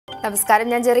നമസ്കാരം,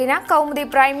 ഞാൻ ജെറീന. കൗമുദി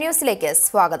പ്രൈം ന്യൂസിലേക്ക്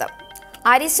സ്വാഗതം.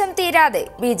 അരിശം തീരാതെ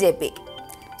ബി.ജെ.പി.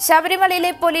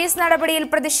 ശബരിമലയിലെ പോലീസ് നടപടിയിൽ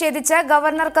പ്രതിഷേധിച്ച്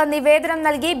ഗവർണർക്ക് നിവേദനം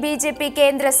നൽകി ബി.ജെ.പി.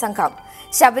 കേന്ദ്ര സംഘം.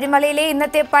 ശബരിമലയിലെ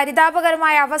ഇന്നത്തെ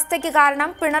പരിതാപകരമായ അവസ്ഥയ്ക്ക് കാരണം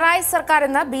പിണറായി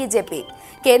സർക്കാരെന്ന് ബി.ജെ.പി.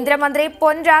 കേന്ദ്രമന്ത്രി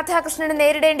പൊൻ രാധാകൃഷ്ണന്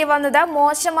നേരിടേണ്ടി വന്നത്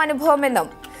മോശം അനുഭവമെന്നും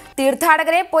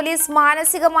തീർത്ഥാടകരെ പോലീസ്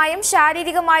മാനസികമായും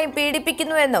ശാരീരികമായും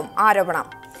പീഡിപ്പിക്കുന്നുവെന്നും ആരോപണം.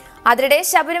 അതിനിടെ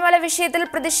ശബരിമല വിഷയത്തിൽ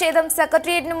പ്രതിഷേധം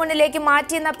സെക്രട്ടേറിയറ്റിന് മുന്നിലേക്ക്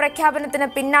മാറ്റിയെന്ന പ്രഖ്യാപനത്തിന്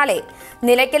പിന്നാലെ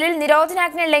നിലയ്ക്കലിൽ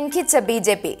നിരോധനാജ്ഞ ലംഘിച്ച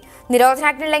ബി.ജെ.പി.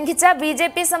 നിരോധനാജ്ഞ ലംഘിച്ച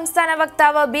ബി.ജെ.പി. സംസ്ഥാന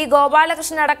വക്താവ് ബി.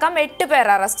 ഗോപാലകൃഷ്ണൻ അടക്കം 8 പേർ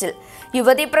അറസ്റ്റിൽ.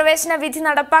 യുവതീ പ്രവേശന വിധി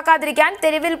നടപ്പാക്കാതിരിക്കാൻ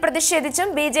തെരുവിൽ പ്രതിഷേധിച്ചും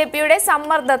ബി.ജെ.പിയുടെ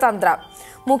സമ്മർദ്ദ തന്ത്രം.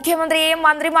 മുഖ്യമന്ത്രിയെയും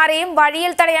മന്ത്രിമാരെയും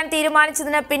വഴിയിൽ തടയാൻ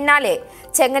തീരുമാനിച്ചതിന് പിന്നാലെ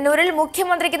ചെങ്ങന്നൂരിൽ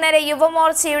മുഖ്യമന്ത്രിക്ക് നേരെ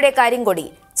യുവമോർച്ചയുടെ കരിങ്കൊടി.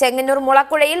 ചെങ്ങന്നൂർ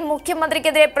മുളക്കുഴയിൽ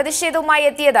മുഖ്യമന്ത്രിക്കെതിരെ പ്രതിഷേധവുമായി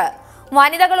എത്തിയത്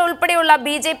വനിതകൾ ഉൾപ്പെടെയുള്ള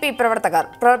ബി.ജെ.പി. പ്രവർത്തകർ.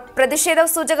 പ്രതിഷേധ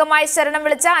സൂചകമായി ശരണം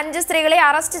വിളിച്ച 5 സ്ത്രീകളെ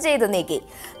അറസ്റ്റ് ചെയ്ത് നീക്കി.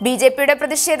 ബി.ജെ.പിയുടെ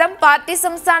പ്രതിഷേധം പാർട്ടി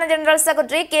സംസ്ഥാന ജനറൽ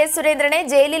സെക്രട്ടറി കെ. സുരേന്ദ്രനെ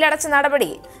ജയിലിലടച്ച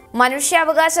നടപടി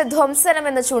മനുഷ്യാവകാശ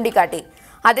ധ്വംസനമെന്ന് ചൂണ്ടിക്കാട്ടി.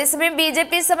 അതേസമയം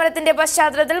ബി.ജെ.പി. സമരത്തിന്റെ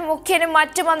പശ്ചാത്തലത്തിൽ മുഖ്യനും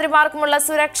മറ്റു മന്ത്രിമാർക്കുമുള്ള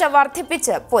സുരക്ഷ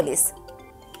വർദ്ധിപ്പിച്ച് പോലീസ്.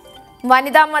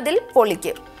 വനിതാ മതിൽ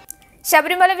പൊളിക്കും.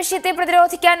 ശബരിമല വിഷയത്തെ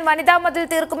പ്രതിരോധിക്കാൻ വനിതാ മതിൽ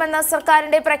തീർക്കുമെന്ന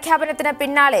സർക്കാരിന്റെ പ്രഖ്യാപനത്തിന്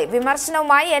പിന്നാലെ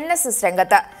വിമർശനവുമായി ഐ.എസ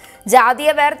രംഗത്ത്.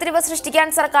 ജാതീയ വേർതിരിവ് സൃഷ്ടിക്കാൻ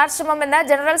സർക്കാർ ശ്രമമെന്ന്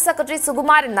ജനറൽ സെക്രട്ടറി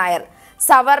സുകുമാരൻ നായർ.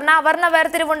 സവർണ അവർണ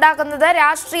വേർതിരിവുണ്ടാക്കുന്നത്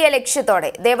രാഷ്ട്രീയ ലക്ഷ്യത്തോടെ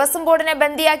ദേവസ്വം ബോർഡിനെ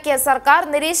ബന്ദിയാക്കിയ സർക്കാർ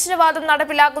നിരീശ്വരവാദം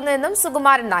നടപ്പിലാക്കുന്നുവെന്നും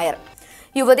സുകുമാരൻ നായർ.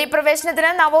 യുവതീ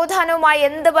പ്രവേശനത്തിന് നവോത്ഥാനവുമായി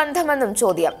എന്ത് ബന്ധമെന്നും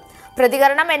ചോദ്യം.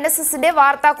 പ്രതികരണം ഐ.എസിന്റെ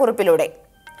വാർത്താക്കുറിപ്പിലൂടെ.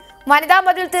 വനിതാ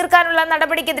മതിൽ തീർക്കാനുള്ള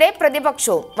നടപടിക്കെതിരെ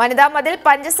പ്രതിപക്ഷവും. വനിതാ മതിൽ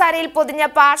പഞ്ചസാരയിൽ പൊതിഞ്ഞ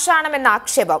പാഷാണമെന്ന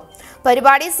ആക്ഷേപം.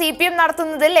 പരിപാടി CPM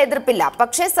നടത്തുന്നതിൽ എതിർപ്പില്ല,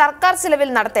 പക്ഷേ സർക്കാർ ചിലവിൽ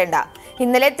നടത്തേണ്ട.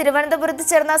 ഇന്നലെ തിരുവനന്തപുരത്ത്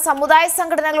ചേർന്ന സമുദായ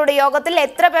സംഘടനകളുടെ യോഗത്തിൽ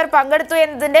എത്ര പേർ പങ്കെടുത്തു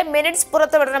എന്നതിന്റെ മിനിറ്റ്സ്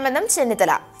പുറത്തുവിടണമെന്നും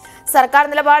ചെന്നിത്തല. സർക്കാർ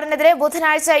നിലപാടിനെതിരെ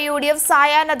ബുധനാഴ്ച UDF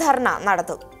സായാഹ്ന ധർണ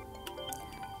നടത്തും.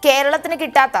 കേരളത്തിന്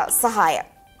കിട്ടാത്ത സഹായം.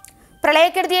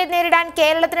 പ്രളയക്കെടുതിയെ നേരിടാൻ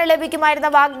കേരളത്തിന് ലഭിക്കുമായിരുന്ന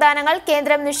വാഗ്ദാനങ്ങൾ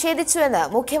കേന്ദ്രം നിഷേധിച്ചുവെന്ന്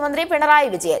മുഖ്യമന്ത്രി പിണറായി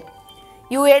വിജയൻ.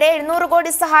 UAE 700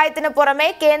 കോടി സഹായത്തിന് പുറമെ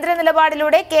കേന്ദ്ര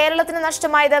നിലപാടിലൂടെ കേരളത്തിന്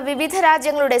നഷ്ടമായത് വിവിധ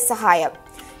രാജ്യങ്ങളുടെ സഹായം.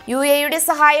 UAE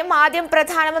സഹായം ആദ്യം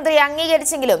പ്രധാനമന്ത്രി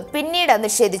അംഗീകരിച്ചെങ്കിലും പിന്നീട്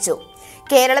നിഷേധിച്ചു.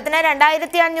 കേരളത്തിന്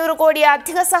 2500 കോടി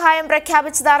അധിക സഹായം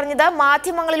പ്രഖ്യാപിച്ചതറിഞ്ഞത്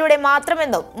മാധ്യമങ്ങളിലൂടെ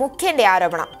മാത്രമെന്നും മുഖ്യന്റെ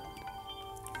ആരോപണം.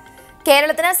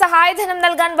 കേരളത്തിന് സഹായധനം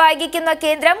നൽകാൻ വൈകിക്കുന്ന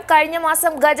കേന്ദ്രം കഴിഞ്ഞ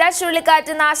മാസം ഗജ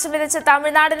ചുഴലിക്കാറ്റ് നാശം വിതച്ച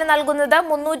തമിഴ്നാടിന് നൽകുന്നത്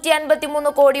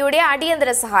 353 കോടിയുടെ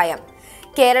അടിയന്തര സഹായം.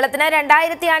 കേരളത്തിന്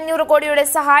 2500 കോടിയുടെ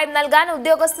സഹായം നൽകാൻ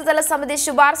ഉദ്യോഗസ്ഥതല സമിതി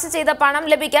ശുപാർശ ചെയ്ത പണം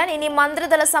ലഭിക്കാൻ ഇനി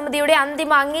മന്ത്രിതല സമിതിയുടെ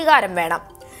അന്തിമ അംഗീകാരം വേണം.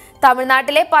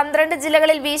 തമിഴ്നാട്ടിലെ 12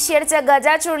 ജില്ലകളിൽ വീശിയടിച്ച ഗജ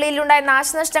ചുഴലിയിലുണ്ടായ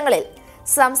നാശനഷ്ടങ്ങളിൽ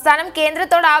സംസ്ഥാനം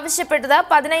കേന്ദ്രത്തോട് ആവശ്യപ്പെട്ടത്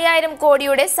 15,000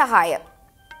 കോടിയുടെ സഹായം.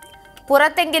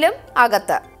 പുറത്തെങ്കിലും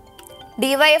അകത്ത്.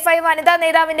 DYFI വനിതാ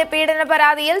നേതാവിന്റെ പീഡന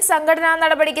പരാതിയിൽ സംഘടനാ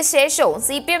നടപടിക്ക് ശേഷവും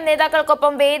CPM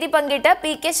നേതാക്കൾക്കൊപ്പം വേദി പങ്കിട്ട്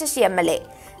P.K. ശശി MLA.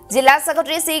 ജില്ലാ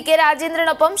സെക്രട്ടറി C.K.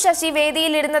 രാജേന്ദ്രനൊപ്പം ശശി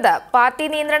വേദിയിലിരുന്നത് പാർട്ടി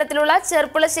നിയന്ത്രണത്തിലുള്ള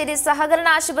ചെർപ്പുളശ്ശേരി സഹകരണ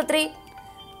ആശുപത്രി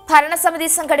ഭരണസമിതി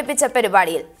സംഘടിപ്പിച്ച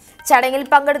പരിപാടിയിൽ. ചടങ്ങിൽ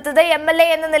പങ്കെടുത്തത് MLA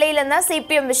എന്ന നിലയിലെന്ന്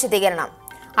CPM വിശദീകരണം.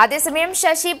 അതേസമയം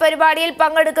ശശി പരിപാടിയിൽ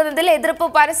പങ്കെടുക്കുന്നതിൽ എതിർപ്പ്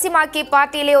പരസ്യമാക്കി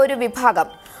പാർട്ടിയിലെ ഒരു വിഭാഗം.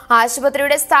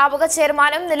 ആശുപത്രിയുടെ സ്ഥാപക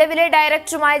ചെയർമാനും നിലവിലെ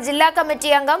ഡയറക്ടറുമായ ജില്ലാ കമ്മിറ്റി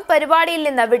അംഗം പരിപാടിയിൽ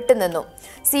നിന്ന് വിട്ടുനിന്നു.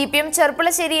 CPM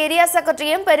ചെർപ്പുളശ്ശേരി ഏരിയ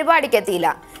സെക്രട്ടറിയും പരിപാടിക്കെത്തിയില്ല.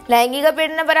 ലൈംഗിക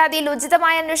പീഡന പരാതിയിൽ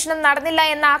ഉചിതമായ അന്വേഷണം നടന്നില്ല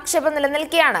എന്ന ആക്ഷേപം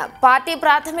നിലനിൽക്കെയാണ് പാർട്ടി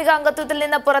പ്രാഥമിക അംഗത്വത്തിൽ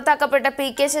നിന്ന് പുറത്താക്കപ്പെട്ട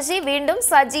P.K. ശശി വീണ്ടും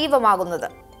സജീവമാകുന്നത്.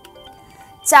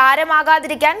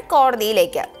 ചാരമാകാതിരിക്കാൻ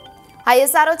കോടതിയിലേക്ക്.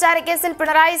 ISRO ചാരക്കേസിൽ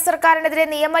പിണറായി സർക്കാരിനെതിരെ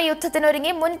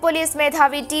നിയമയുദ്ധത്തിനൊരുങ്ങി മുൻ പോലീസ്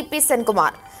മേധാവി T.P.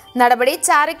 സെൻകുമാർ. നടപടി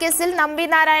ചാരക്കേസിൽ നമ്പി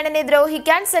നാരായണനെ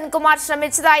ദ്രോഹിക്കാൻ സെൻകുമാർ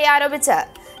ശ്രമിച്ചതായി ആരോപിച്ച്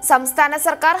സംസ്ഥാന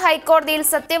സർക്കാർ ഹൈക്കോടതിയിൽ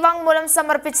സത്യവാങ്മൂലം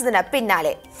സമർപ്പിച്ചതിന്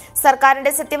പിന്നാലെ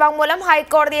സർക്കാരിന്റെ സത്യവാങ്മൂലം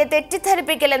ഹൈക്കോടതിയെ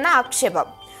തെറ്റിദ്ധരിപ്പിക്കലെന്ന ആക്ഷേപം.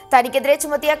 തനിക്കെതിരെ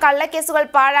ചുമത്തിയ കള്ളക്കേസുകൾ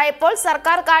പാഴായപ്പോൾ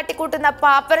സർക്കാർ കാട്ടിക്കൂട്ടുന്ന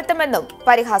പാപ്പരത്തമെന്നും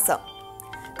പരിഹാസം.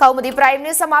 കൗമുദി പ്രൈം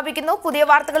ന്യൂസ് സമാപിക്കുന്നു. പുതിയ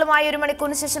വാർത്തകളുമായി 1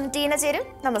 മണിക്കൂറിന് ശേഷം ടീന ചേരും.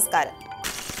 നമസ്കാരം.